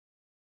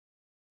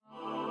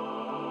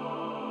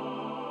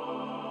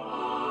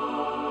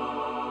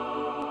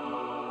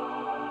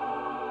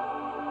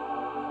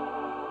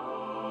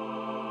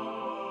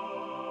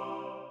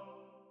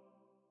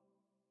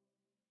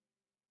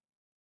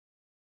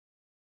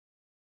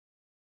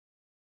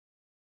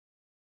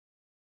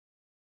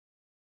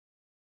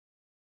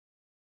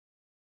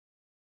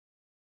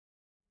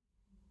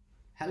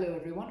Hello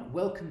everyone,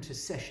 welcome to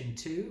session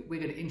 2.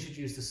 We're going to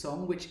introduce the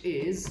song which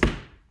is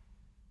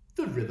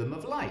The Rhythm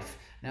of Life.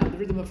 Now The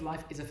Rhythm of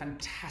Life is a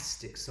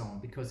fantastic song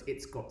because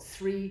it's got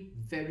 3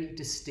 very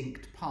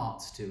distinct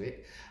parts to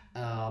it,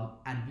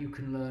 and you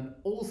can learn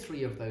all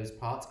 3 of those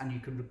parts and you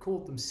can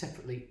record them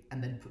separately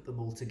and then put them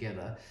all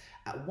together.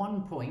 At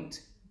one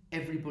point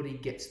everybody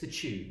gets the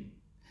tune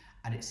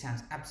and it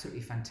sounds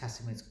absolutely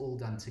fantastic when it's all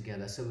done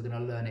together, so we're going to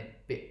learn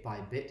it bit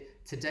by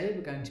bit. Today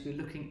we're going to be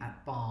looking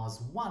at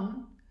bars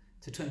 1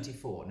 to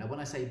 24. Now when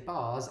I say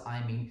bars,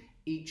 I mean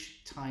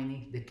each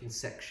tiny little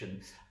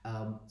section.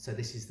 So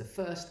this is the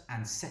first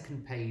and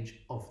second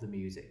page of the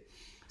music.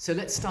 So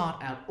let's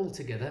start out all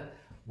together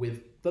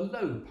with the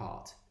low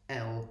part,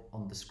 L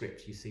on the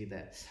script you see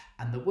there.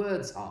 And the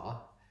words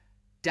are,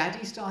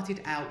 Daddy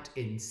started out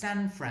in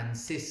San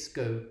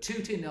Francisco,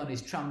 tooting on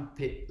his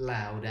trumpet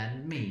loud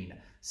and mean.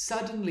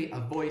 Suddenly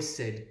a voice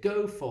said,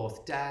 go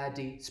forth,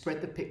 Daddy,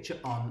 spread the picture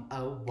on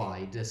a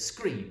wider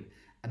screen.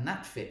 And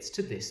that fits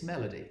to this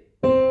melody.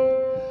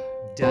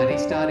 Daddy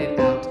started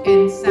out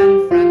in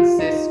San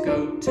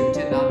Francisco,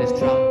 tooting on his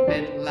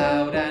trumpet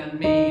loud and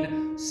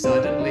mean.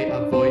 Suddenly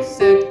a voice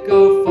said,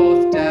 go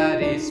forth,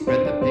 Daddy,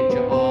 spread the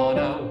picture on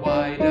a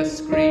wider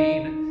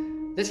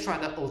screen. Let's try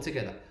that all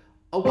together.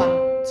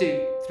 1,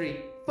 2, 3,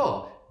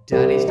 4.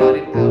 Daddy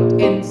started out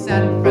in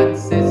San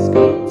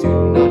Francisco,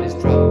 tooting on his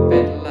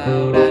trumpet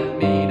loud and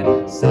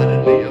mean.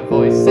 Suddenly a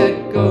voice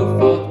said, go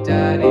forth,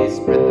 Daddy,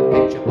 spread the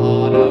picture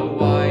on a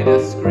wider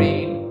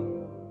screen.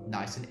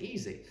 Nice and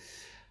easy.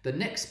 The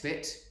next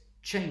bit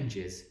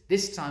changes.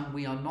 This time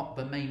we are not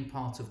the main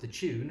part of the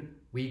tune.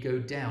 We go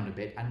down a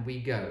bit and we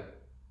go.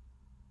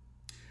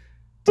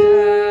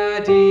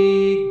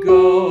 Daddy,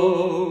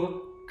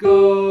 go,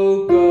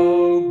 go,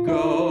 go,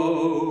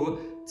 go.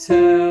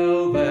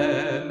 Tell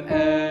them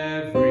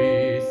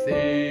everything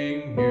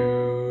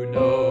you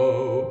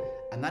know.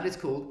 And that is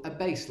called a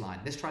bass line.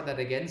 Let's try that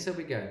again. So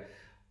we go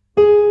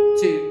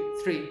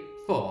 2, 3,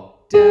 4.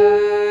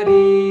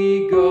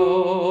 Daddy,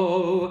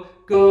 go,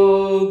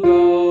 go,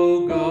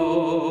 go,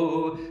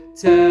 go.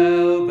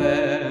 Tell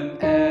them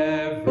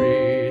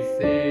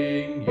everything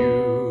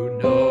you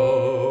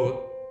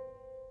know.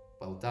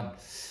 Well done.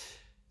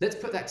 Let's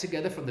put that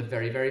together from the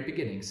very, very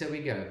beginning. So we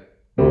go.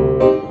 1,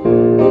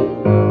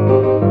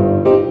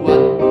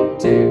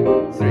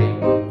 2, 3,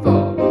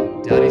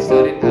 4. Daddy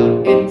started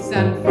out in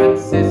San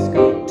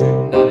Francisco,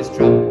 tooting on his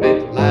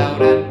trumpet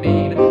loud and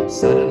mean.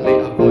 Suddenly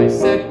a voice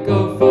said,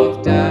 go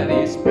forth,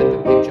 Daddy, spread the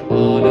picture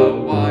on a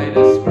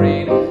wider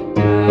screen.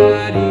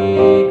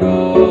 Daddy,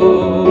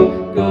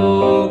 go,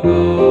 go,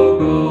 go,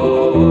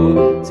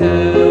 go.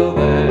 Tell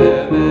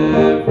them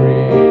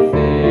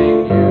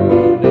everything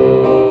you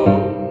know.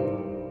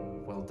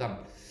 Well done.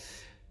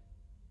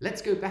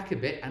 Let's go back a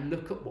bit and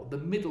look at what the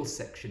middle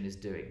section is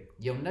doing.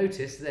 You'll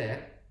notice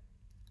there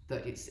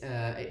that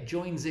it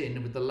joins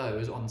in with the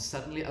lows on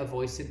Suddenly a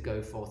Voice Said,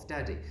 Go Forth,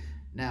 Daddy.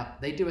 Now,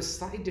 they do a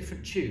slightly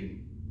different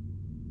tune.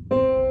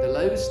 The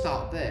lows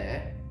start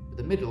there, but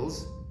the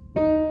middles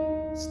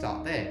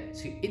start there.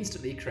 So you're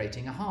instantly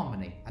creating a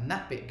harmony. And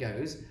that bit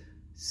goes,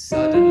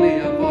 Suddenly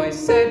a voice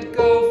said,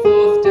 go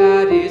forth,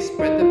 Daddy,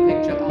 spread the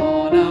picture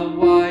on a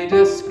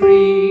wider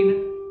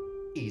screen.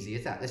 Easy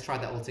as that. Let's try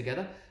that all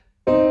together.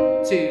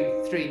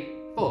 2, 3,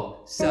 4.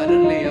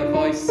 Suddenly a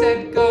voice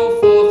said, go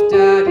forth,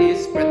 Daddy,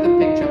 spread the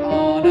picture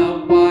on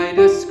a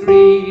wider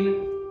screen.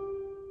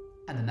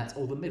 And then that's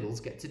all the middles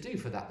get to do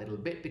for that little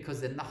bit, because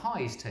then the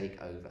highs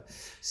take over.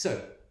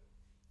 So,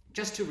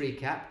 just to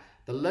recap,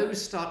 the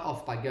lows start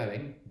off by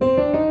going.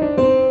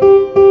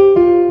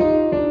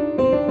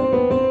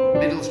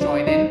 Middles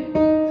join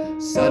in.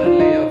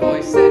 Suddenly a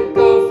voice said,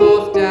 go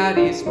forth,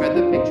 Daddy, spread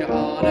the picture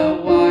on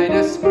a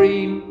wider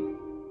screen.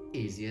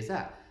 Easy as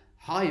that.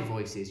 High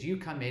voices, you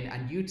come in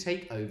and you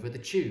take over the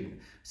tune.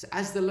 So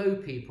as the low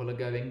people are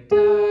going,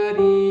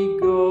 Daddy,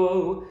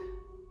 go,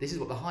 this is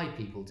what the high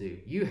people do.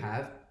 You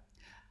have,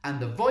 and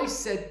the voice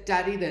said,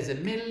 Daddy, there's a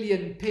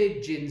million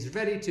pigeons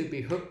ready to be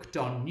hooked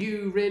on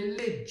new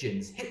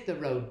religions. Hit the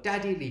road,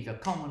 Daddy, leave your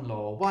common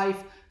law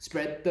wife,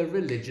 spread the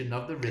religion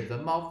of the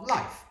rhythm of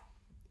life.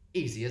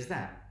 Easy as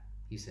that,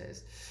 he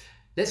says.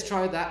 Let's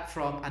try that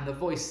from, and the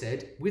voice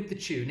said, with the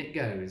tune it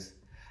goes.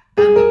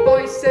 And the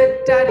voice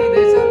said, Daddy,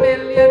 there's a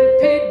million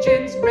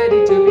pigeons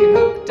ready to be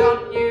hooked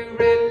on new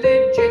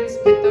religions.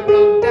 Hit the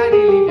road,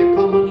 Daddy, leave your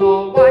common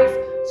law wife,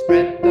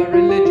 spread the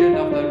religion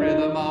of the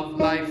rhythm of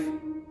life.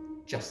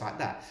 Just like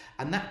that.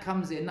 And that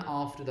comes in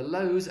after the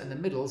lows and the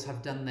middles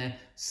have done their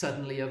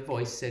Suddenly a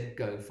voice said,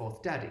 go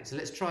forth, Daddy. So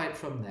let's try it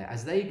from there.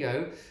 As they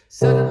go,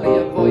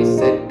 Suddenly a voice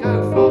said,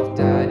 go forth,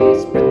 Daddy,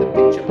 spread the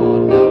picture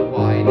on a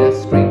wider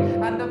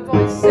screen. And the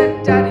voice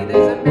said, Daddy,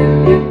 there's a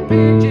million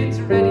pigeons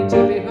ready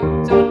to be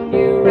hooked on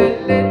new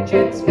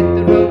religions. Hit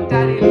the road,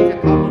 Daddy, leave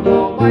your common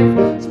law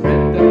wife,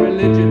 spread the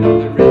religion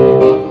of the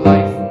rhythm of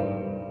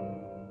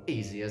life.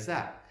 Easy as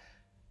that.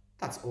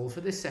 That's all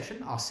for this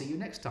session. I'll see you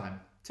next time.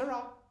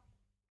 Ta-ra!